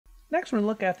Next, we're going to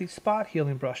look at the spot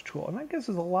healing brush tool, and that gives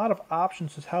us a lot of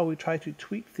options as how we try to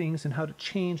tweak things and how to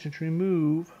change and to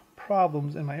remove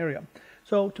problems in my area.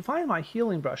 So to find my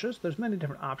healing brushes, there's many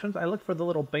different options. I look for the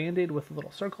little band-aid with the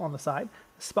little circle on the side.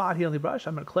 The spot healing brush,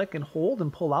 I'm going to click and hold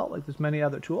and pull out like there's many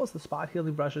other tools. The spot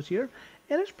healing brush is here,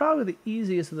 and it's probably the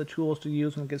easiest of the tools to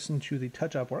use when it gets into the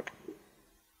touch-up work.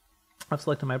 I've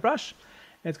selected my brush.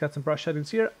 It's got some brush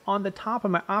settings here. On the top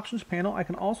of my options panel, I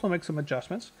can also make some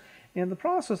adjustments. In the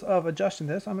process of adjusting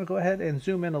this, I'm going to go ahead and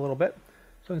zoom in a little bit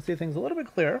so I can see things a little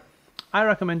bit clearer. I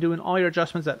recommend doing all your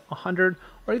adjustments at 100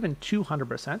 or even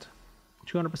 200%.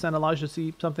 200% allows you to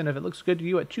see something. If it looks good to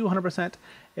you at 200%,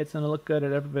 it's going to look good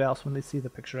at everybody else when they see the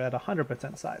picture at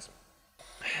 100% size.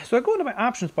 So I go into my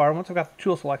options bar once I've got the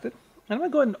tool selected, and I'm going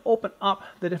to go ahead and open up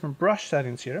the different brush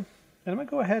settings here. And I'm going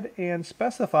to go ahead and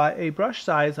specify a brush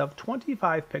size of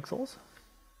 25 pixels.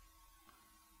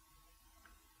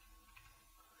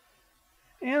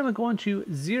 And I'm going to go into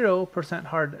 0%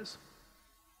 hardness.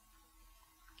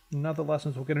 In other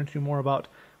lessons, we'll get into more about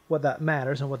what that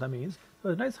matters and what that means.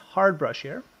 But a nice hard brush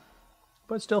here,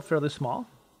 but it's still fairly small.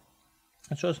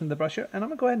 It shows me the brush here, and I'm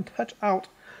going to go ahead and touch out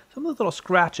some of those little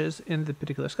scratches in the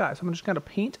particular sky. So I'm just going to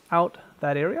paint out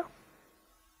that area,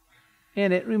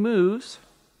 and it removes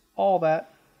all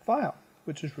that file,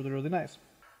 which is really, really nice.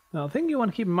 Now, the thing you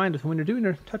want to keep in mind is when you're doing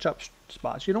your touch-up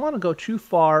spots, you don't want to go too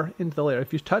far into the layer.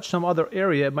 If you touch some other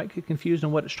area, it might get confused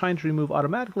on what it's trying to remove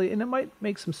automatically, and it might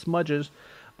make some smudges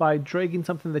by dragging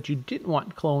something that you didn't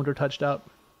want cloned or touched up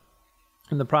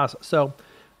in the process. So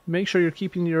make sure you're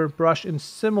keeping your brush in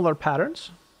similar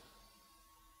patterns,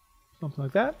 something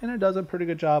like that, and it does a pretty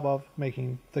good job of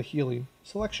making the healing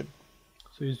selection.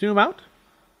 So you zoom out,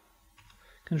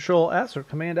 Control S or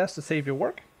Command S to save your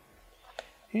work,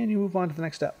 and you move on to the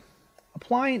next step.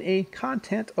 Applying a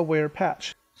content-aware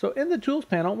patch. So in the Tools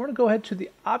panel, we're going to go ahead to the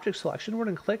Object Selection. We're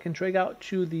going to click and drag out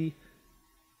to the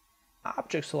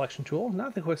Object Selection tool,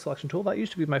 not the Quick Selection tool. That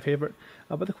used to be my favorite,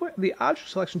 but the Object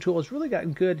Selection tool has really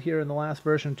gotten good here in the last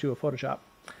version 2 of Photoshop.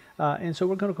 And so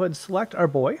we're going to go ahead and select our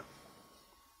boy.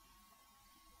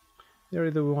 The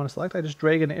area that we want to select. I just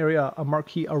drag an area, a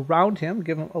marquee around him,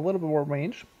 give him a little bit more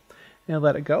range, and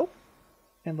let it go,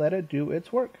 and let it do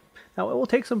its work. Now, it will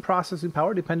take some processing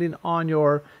power depending on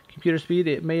your computer speed.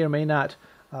 It may or may not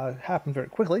happen very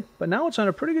quickly, but now it's done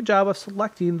a pretty good job of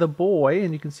selecting the boy,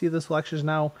 and you can see the selection is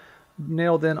now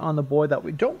nailed in on the boy that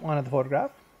we don't want in the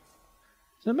photograph.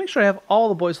 So make sure I have all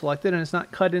the boys selected and it's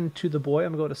not cut into the boy.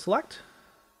 I'm going to go to Select,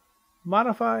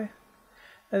 Modify,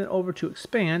 and then over to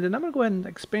Expand, and I'm going to go ahead and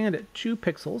expand it 2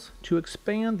 pixels to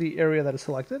expand the area that is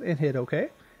selected, and hit OK.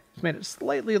 It's made it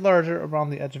slightly larger around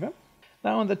the edge of him.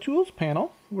 Now in the Tools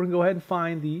panel, we're going to go ahead and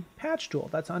find the Patch tool.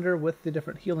 That's under with the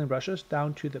different healing brushes,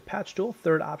 down to the Patch tool,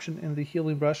 third option in the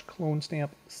Healing Brush Clone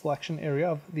Stamp selection area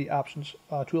of the Options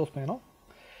Tools panel.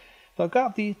 So I've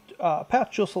got the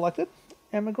patch tool selected,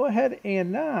 and I'm going to go ahead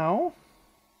and now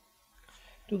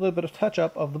do a little bit of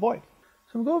touch-up of the boy.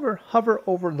 So I'm going to hover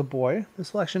over the boy. The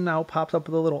selection now pops up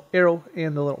with a little arrow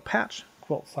and the little patch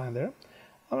quilt sign there.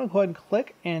 I'm going to go ahead and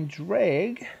click and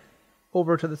drag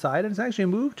over to the side, and it's actually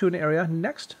moved to an area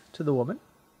next to the woman.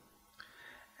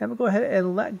 And I'm going to go ahead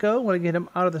and let go when I get him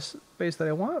out of the space that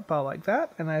I want, about like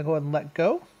that, and I go ahead and let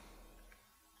go.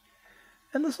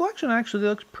 And the selection actually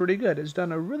looks pretty good. It's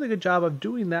done a really good job of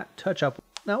doing that touch-up.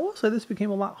 Now, I will say this became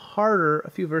a lot harder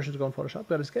a few versions ago in Photoshop,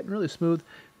 but it's getting really smooth,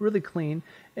 really clean.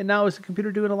 And now is the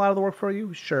computer doing a lot of the work for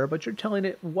you? Sure, but you're telling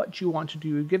it what you want to do.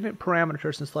 You're giving it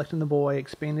parameters and selecting the boy,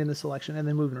 expanding the selection, and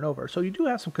then moving it over. So you do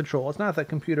have some control. It's not that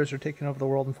computers are taking over the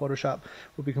world and Photoshop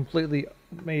will be completely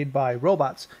made by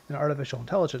robots and artificial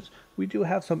intelligence. We do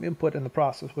have some input in the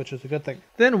process, which is a good thing.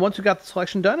 Then once we got the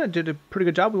selection done, it did a pretty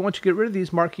good job. We want to get rid of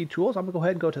these marquee tools. I'm going to go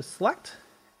ahead and go to Select,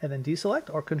 and then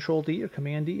deselect, or Control D or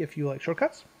Command D if you like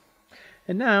shortcuts.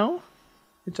 And now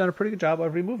it's done a pretty good job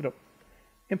of removing them.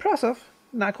 Impressive,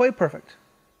 not quite perfect.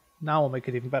 Now we'll make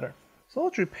it even better. So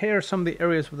let's repair some of the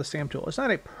areas with the stamp tool. It's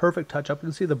not a perfect touch-up. You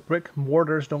can see the brick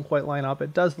mortars don't quite line up.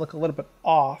 It does look a little bit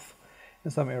off in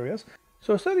some areas.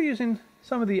 So instead of using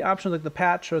some of the options like the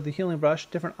patch or the healing brush,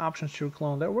 different options to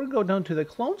clone there, we're going to go down to the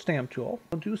clone stamp tool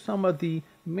and do some of the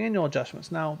manual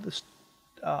adjustments. Now,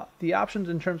 the options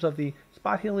in terms of the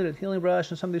spot healing and healing brush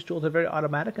and some of these tools are very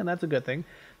automatic, and that's a good thing.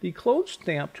 The clone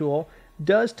stamp tool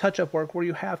does touch-up work where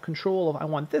you have control of, I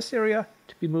want this area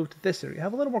to be moved to this area. You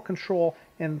have a little more control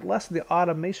and less of the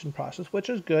automation process, which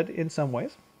is good in some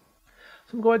ways.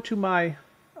 So I'm going to my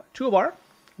toolbar.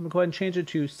 I'm going to go ahead and change it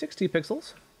to 60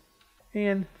 pixels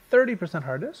and 30%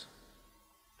 hardness.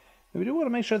 And we do want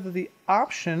to make sure that the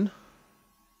option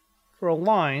for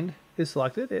aligned is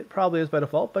selected. It probably is by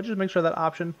default, but just make sure that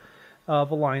option of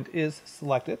aligned is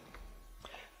selected.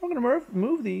 I'm going to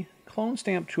move the clone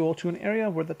stamp tool to an area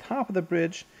where the top of the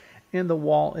bridge and the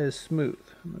wall is smooth.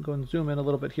 I'm going to go and zoom in a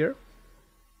little bit here.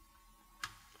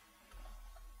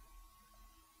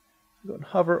 Go and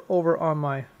hover over on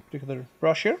my particular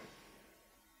brush here.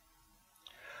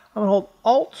 I'm going to hold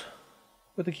Alt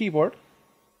with the keyboard,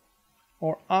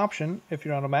 or Option if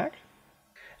you're on a Mac.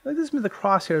 Like this means the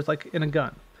crosshairs like in a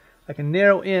gun. I can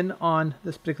narrow in on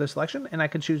this particular selection, and I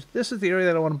can choose this is the area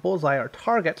that I want to bullseye or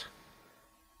target.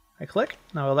 I click.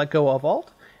 Now I let go of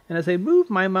Alt, and as I move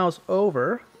my mouse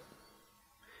over,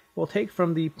 we'll take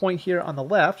from the point here on the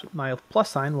left, my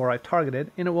plus sign where I've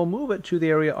targeted, and it will move it to the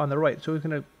area on the right. So we're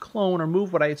going to clone or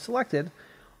move what I selected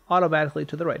automatically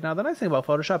to the right. Now the nice thing about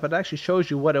Photoshop, it actually shows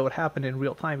you what it would happen in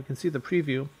real time. You can see the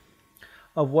preview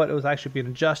of what it was actually being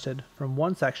adjusted from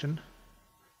one section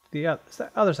to the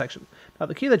other section. Now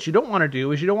the key that you don't want to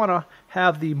do is you don't want to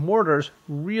have the mortars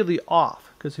really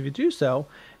off, because if you do so,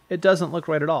 it doesn't look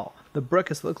right at all. The brick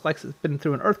looks like it's been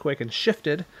through an earthquake and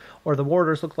shifted, or the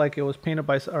mortars look like it was painted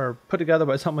by or put together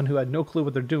by someone who had no clue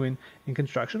what they're doing in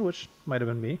construction, which might have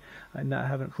been me. I not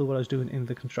having a clue what I was doing in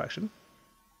the construction.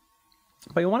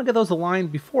 But you want to get those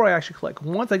aligned before I actually click.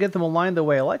 Once I get them aligned the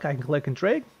way I like, I can click and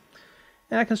drag,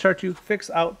 and I can start to fix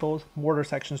out those mortar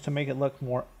sections to make it look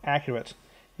more accurate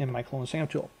in my clone stamp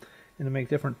tool, and to make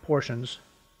different portions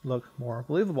look more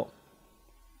believable.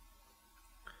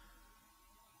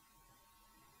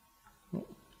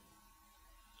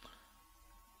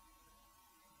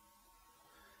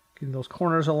 Getting those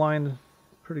corners aligned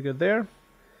pretty good there.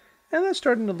 And that's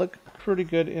starting to look pretty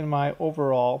good in my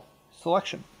overall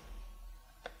selection.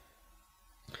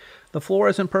 The floor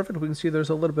isn't perfect. We can see there's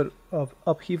a little bit of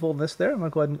upheavalness there. I'm going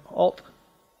to go ahead and Alt,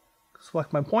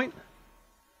 select my point,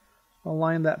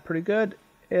 align that pretty good,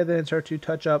 and then start to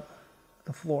touch up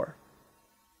the floor.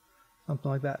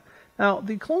 Something like that. Now,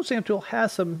 the clone stamp tool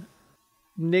has some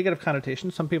negative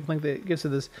connotations. Some people think that it gives it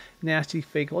this nasty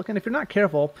fake look, and if you're not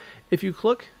careful, if you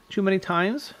click too many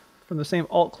times from the same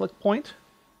Alt click point,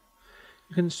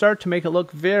 you can start to make it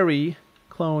look very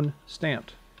clone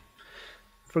stamped.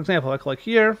 For example, I click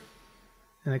here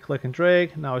and I click and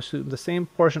drag. Now I shoot the same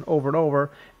portion over and over.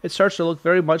 It starts to look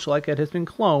very much like it has been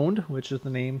cloned, which is the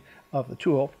name of the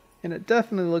tool, and it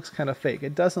definitely looks kind of fake.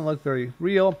 It doesn't look very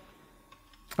real,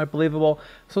 believable.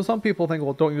 So some people think,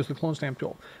 well, don't use the clone stamp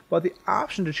tool. But the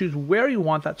option to choose where you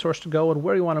want that source to go and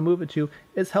where you want to move it to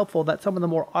is helpful. That some of the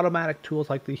more automatic tools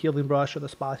like the healing brush or the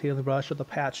spot healing brush or the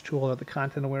patch tool or the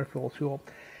content aware fill tool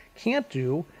can't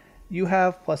do. You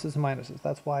have pluses and minuses.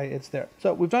 That's why it's there.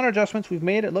 So we've done our adjustments. We've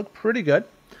made it look pretty good.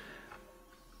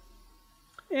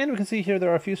 And we can see here there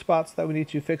are a few spots that we need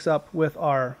to fix up with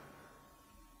our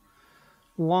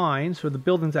lines where the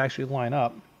buildings actually line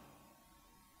up,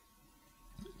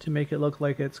 to make it look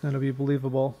like it's going to be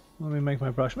believable. Let me make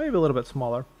my brush maybe a little bit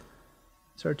smaller.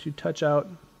 Start to touch out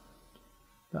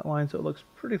that line so it looks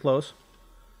pretty close.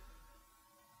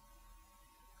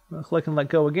 I'm going to click and let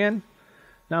go again.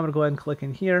 Now I'm going to go ahead and click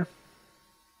in here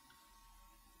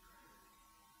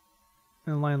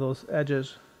and line those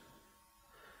edges.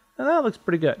 And that looks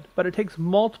pretty good, but it takes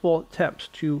multiple attempts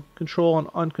to control and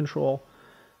uncontrol.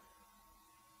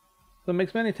 So it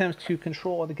makes many attempts to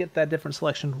control and to get that different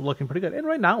selection looking pretty good. And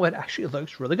right now it actually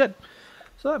looks really good.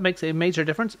 So that makes a major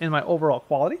difference in my overall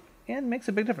quality and makes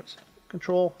a big difference.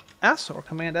 Control S or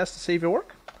Command S to save your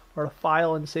work, or to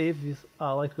file and save if you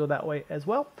like to go that way as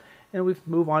well. And we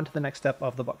move on to the next step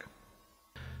of the book.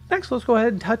 Next, let's go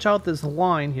ahead and touch out this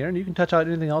line here, and you can touch out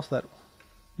anything else that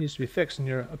needs to be fixed in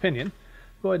your opinion.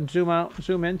 Go ahead and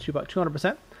zoom in to about 200%.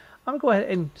 I'm going to go ahead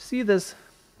and see this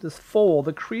fold,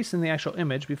 the crease in the actual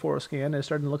image before a scan is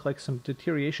starting to look like some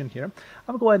deterioration here.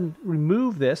 I'm going to go ahead and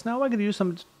remove this. Now I can use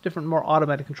some different, more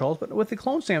automatic controls, but with the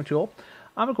clone stamp tool,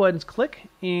 I'm going to go ahead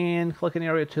and click an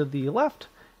area to the left,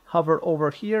 hover over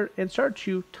here, and start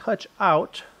to touch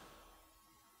out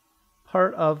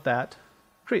part of that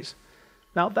crease.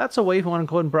 Now that's a way if you want to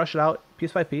go ahead and brush it out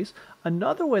piece by piece.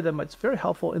 Another way that's very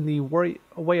helpful in the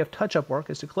way of touch-up work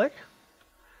is to click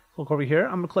over here.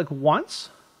 I'm going to click once.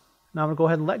 Now I'm going to go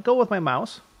ahead and let go with my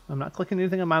mouse. I'm not clicking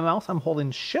anything on my mouse. I'm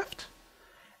holding Shift,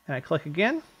 and I click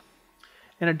again,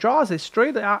 and it draws a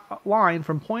straight line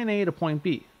from point A to point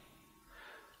B,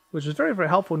 which is very, very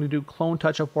helpful when you do clone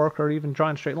touch-up work or even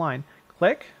drawing a straight line.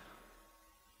 Click,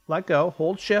 let go,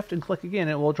 hold Shift, and click again.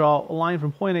 It will draw a line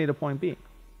from point A to point B.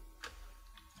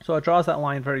 So it draws that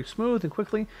line very smooth and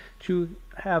quickly to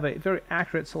have a very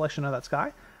accurate selection of that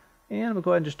sky. And I'm going to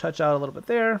go ahead and just touch out a little bit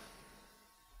there.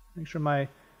 Make sure my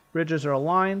bridges are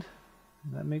aligned.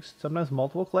 That makes sometimes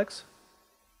multiple clicks.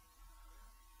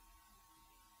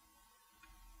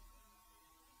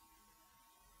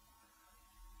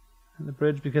 And the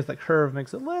bridge, because the curve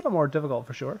makes it a little more difficult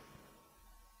for sure.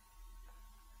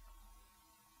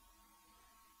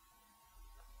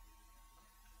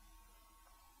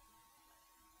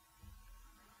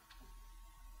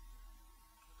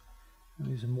 And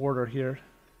use a mortar here.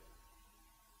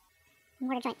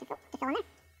 Mortar joint to fill in there.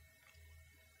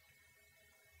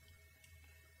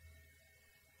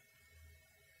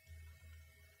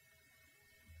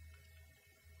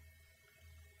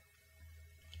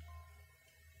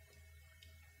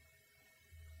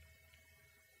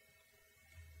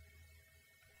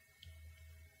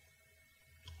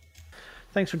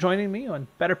 Thanks for joining me on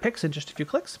Better Picks in just a few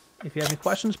clicks. If you have any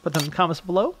questions, put them in the comments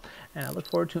below, and I look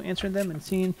forward to answering them and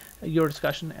seeing your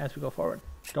discussion as we go forward.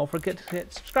 Don't forget to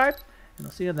hit subscribe, and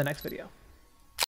I'll see you in the next video.